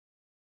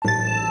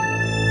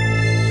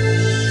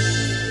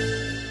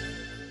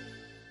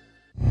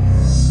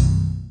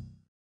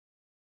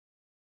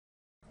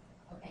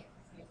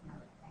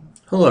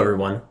Hello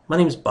everyone, my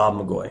name is Bob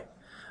McGoy.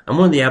 I'm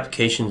one of the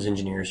applications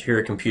engineers here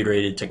at Computer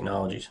Aided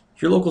Technologies,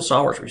 your local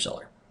SolidWorks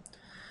reseller.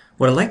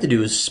 What I'd like to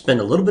do is spend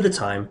a little bit of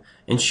time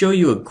and show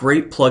you a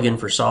great plugin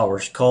for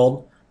SolidWorks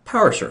called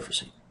Power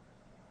Surfacing.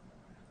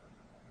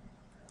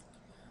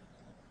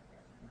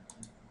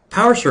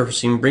 Power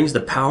Surfacing brings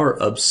the power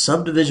of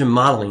subdivision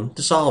modeling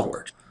to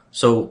SolidWorks.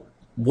 So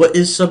what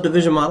is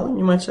subdivision modeling,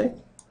 you might say?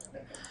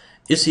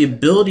 It's the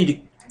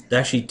ability to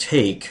actually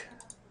take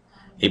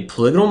a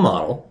polygonal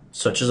model,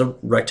 such as a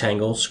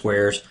rectangle,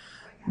 squares,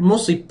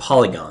 mostly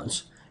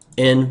polygons,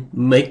 and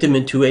make them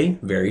into a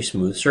very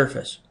smooth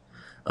surface.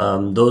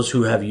 Those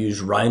who have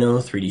used Rhino,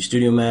 3D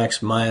Studio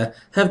Max, Maya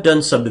have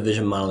done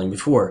subdivision modeling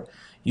before.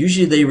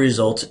 Usually they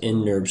result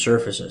in NURB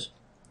surfaces.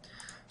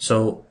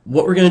 So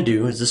what we're going to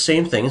do is the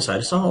same thing inside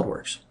of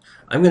SolidWorks.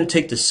 I'm going to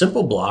take this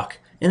simple block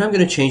and I'm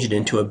going to change it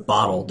into a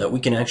bottle that we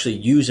can actually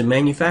use and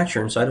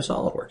manufacture inside of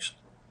SolidWorks.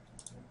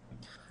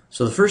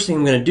 So the first thing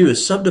I'm going to do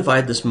is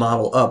subdivide this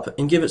model up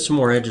and give it some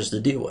more edges to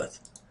deal with.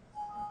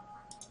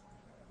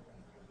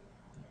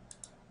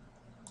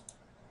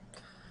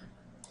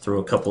 Throw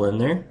a couple in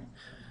there.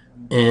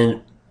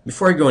 And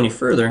before I go any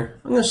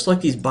further, I'm going to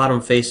select these bottom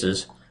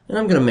faces and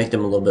I'm going to make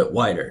them a little bit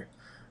wider.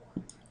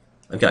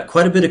 I've got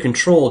quite a bit of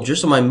control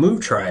just on my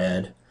move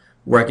triad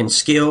where I can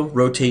scale,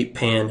 rotate,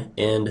 pan,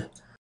 and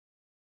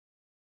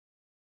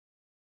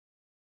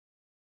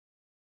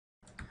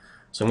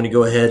so I'm going to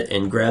go ahead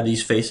and grab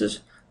these faces.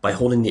 By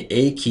holding the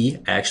A key,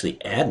 I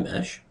actually add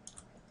mesh.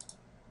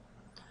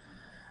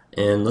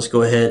 And let's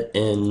go ahead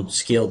and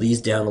scale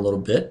these down a little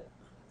bit,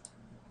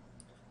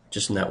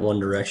 just in that one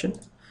direction.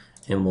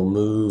 And we'll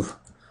move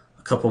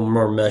a couple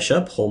more mesh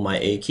up, hold my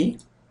A key.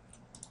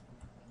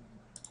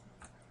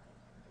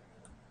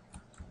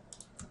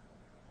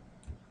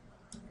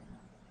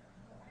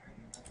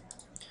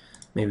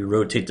 Maybe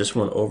rotate this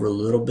one over a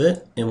little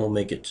bit, and we'll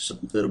make it just a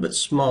little bit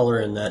smaller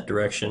in that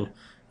direction, and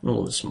a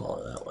little bit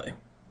smaller that way.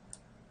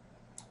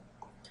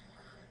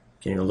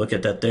 Getting a look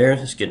at that there,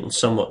 it's getting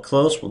somewhat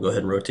close. We'll go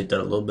ahead and rotate that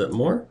a little bit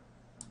more.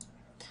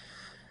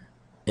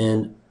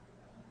 And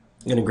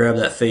I'm going to grab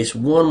that face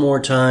one more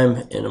time,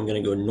 and I'm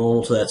going to go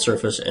normal to that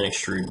surface and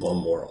extrude one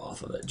more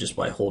off of it just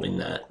by holding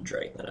that and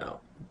dragging that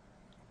out.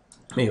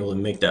 Maybe we'll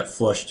make that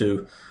flush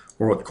to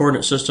work with the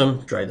coordinate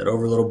system, drag that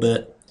over a little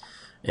bit.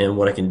 And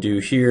what I can do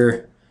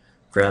here,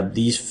 grab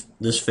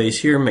this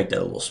face here, make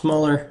that a little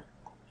smaller.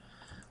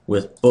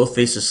 With both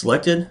faces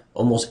selected,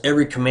 almost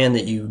every command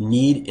that you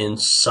need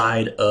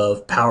inside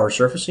of Power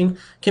Surfacing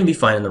can be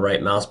found in the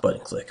right mouse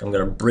button click. I'm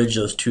going to bridge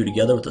those two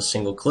together with a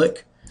single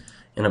click,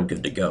 and I'm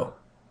good to go.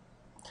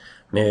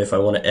 Maybe if I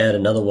want to add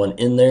another one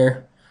in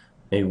there,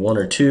 maybe one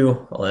or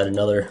two, I'll add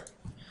another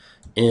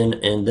in,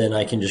 and then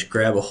I can just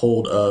grab a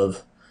hold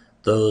of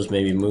those,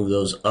 maybe move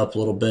those up a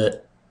little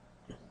bit,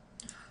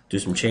 do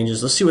some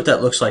changes. Let's see what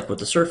that looks like with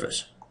the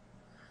surface.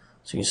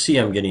 So you can see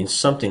I'm getting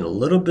something a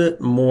little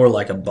bit more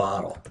like a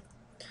bottle.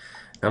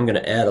 I'm going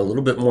to add a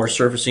little bit more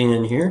surfacing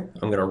in here.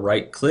 I'm going to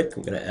right click.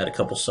 I'm going to add a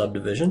couple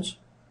subdivisions.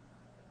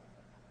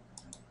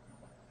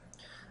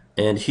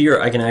 And here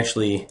I can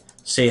actually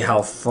say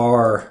how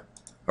far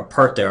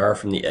apart they are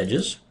from the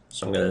edges.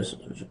 So I'm going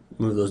to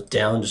move those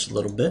down just a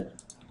little bit.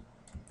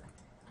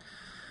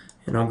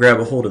 And I'll grab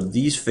a hold of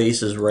these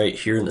faces right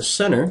here in the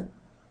center.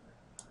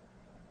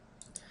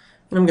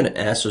 And I'm going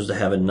to ask those to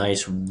have a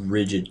nice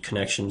rigid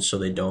connection so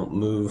they don't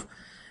move.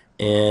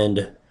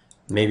 And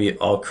maybe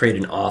I'll create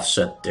an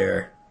offset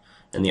there,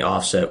 and the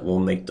offset will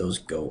make those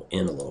go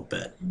in a little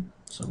bit.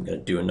 So I'm going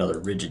to do another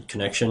rigid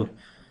connection,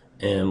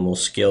 and we'll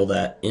scale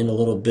that in a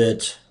little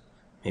bit,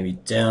 maybe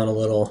down a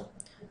little,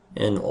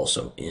 and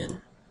also in.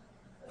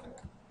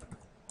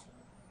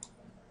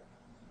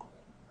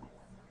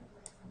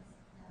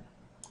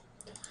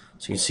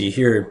 So you can see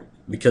here,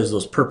 because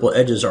those purple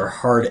edges are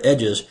hard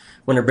edges,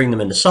 when I bring them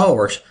into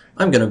SolidWorks,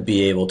 I'm going to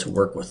be able to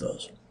work with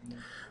those.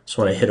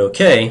 So when I hit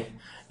OK,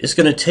 it's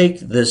going to take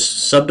this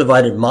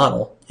subdivided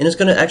model and it's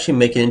going to actually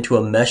make it into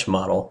a mesh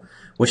model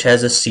which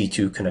has a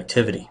C2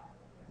 connectivity.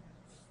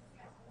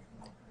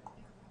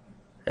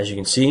 As you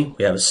can see,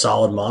 we have a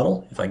solid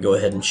model. If I go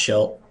ahead and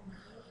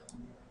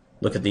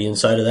look at the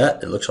inside of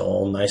that, it looks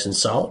all nice and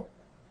solid.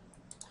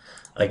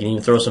 I can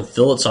even throw some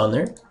fillets on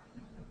there.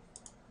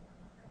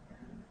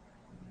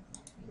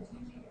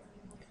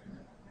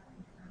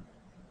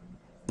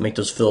 Make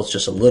those fillets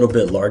just a little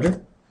bit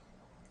larger.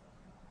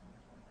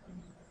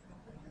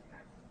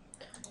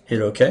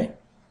 Hit OK.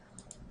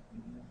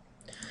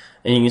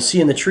 And you can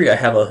see in the tree I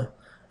have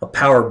a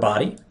power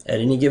body. At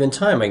any given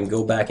time I can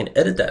go back and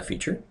edit that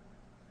feature.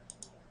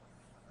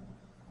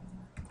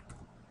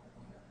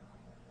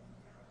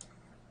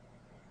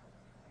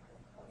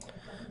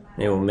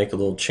 Maybe we'll make a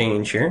little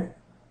change here.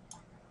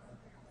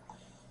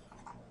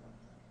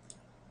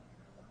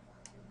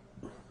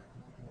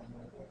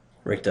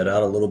 Rake that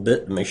out a little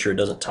bit to make sure it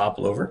doesn't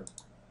topple over.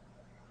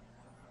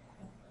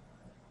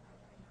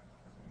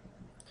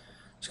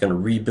 Just going to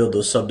rebuild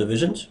those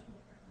subdivisions.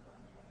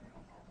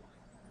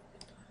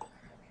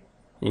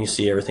 And you can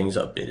see everything's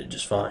updated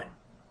just fine.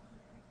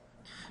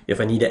 If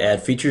I need to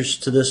add features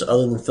to this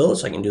other than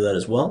fillets, I can do that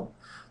as well.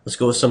 Let's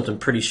go with something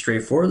pretty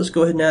straightforward. Let's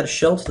go ahead and add a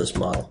shell to this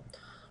model.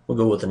 We'll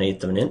go with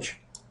 1/8 of an inch.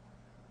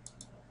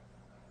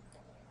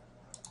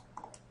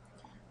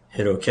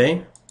 Hit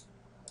OK.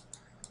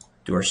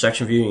 Do our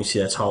section view, and you can see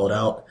that's hollowed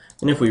out.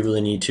 And if we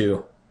really need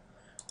to,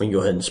 we can go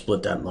ahead and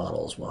split that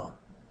model as well.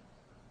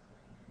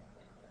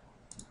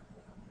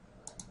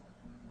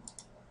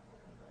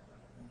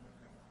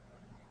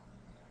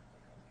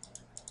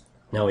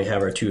 Now we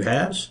have our two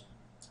halves.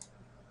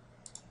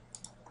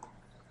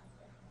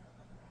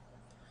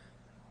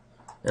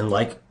 And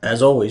like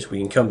as always, we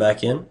can come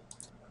back in.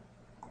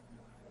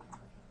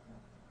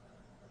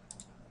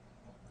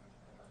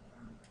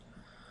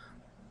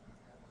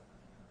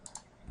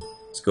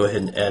 Let's go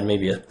ahead and add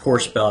maybe a pour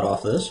spout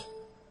off of this.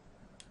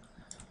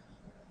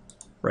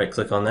 Right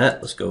click on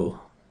that. Let's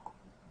go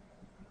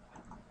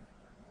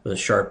with a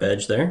sharp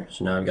edge there.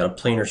 So now I've got a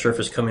planar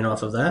surface coming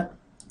off of that.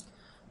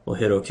 We'll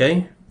hit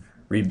OK.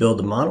 Rebuild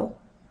the model.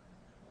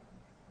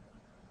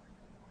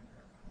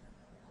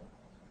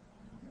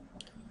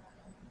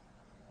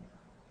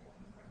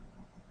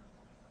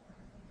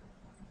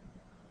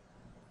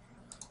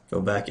 Go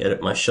back,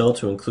 edit my shell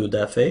to include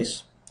that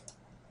face.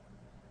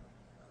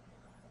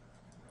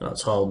 Now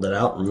let's hollow that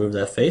out, remove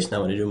that face. Now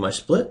I'm going to do my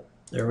split.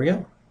 There we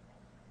go.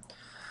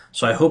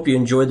 So I hope you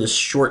enjoyed this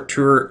short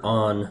tour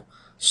on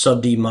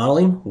sub-D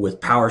modeling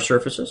with power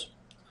surfaces.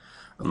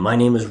 My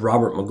name is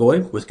Robert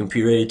McGoy with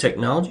Computer Aided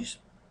Technologies.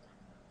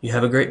 You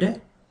have a great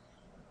day.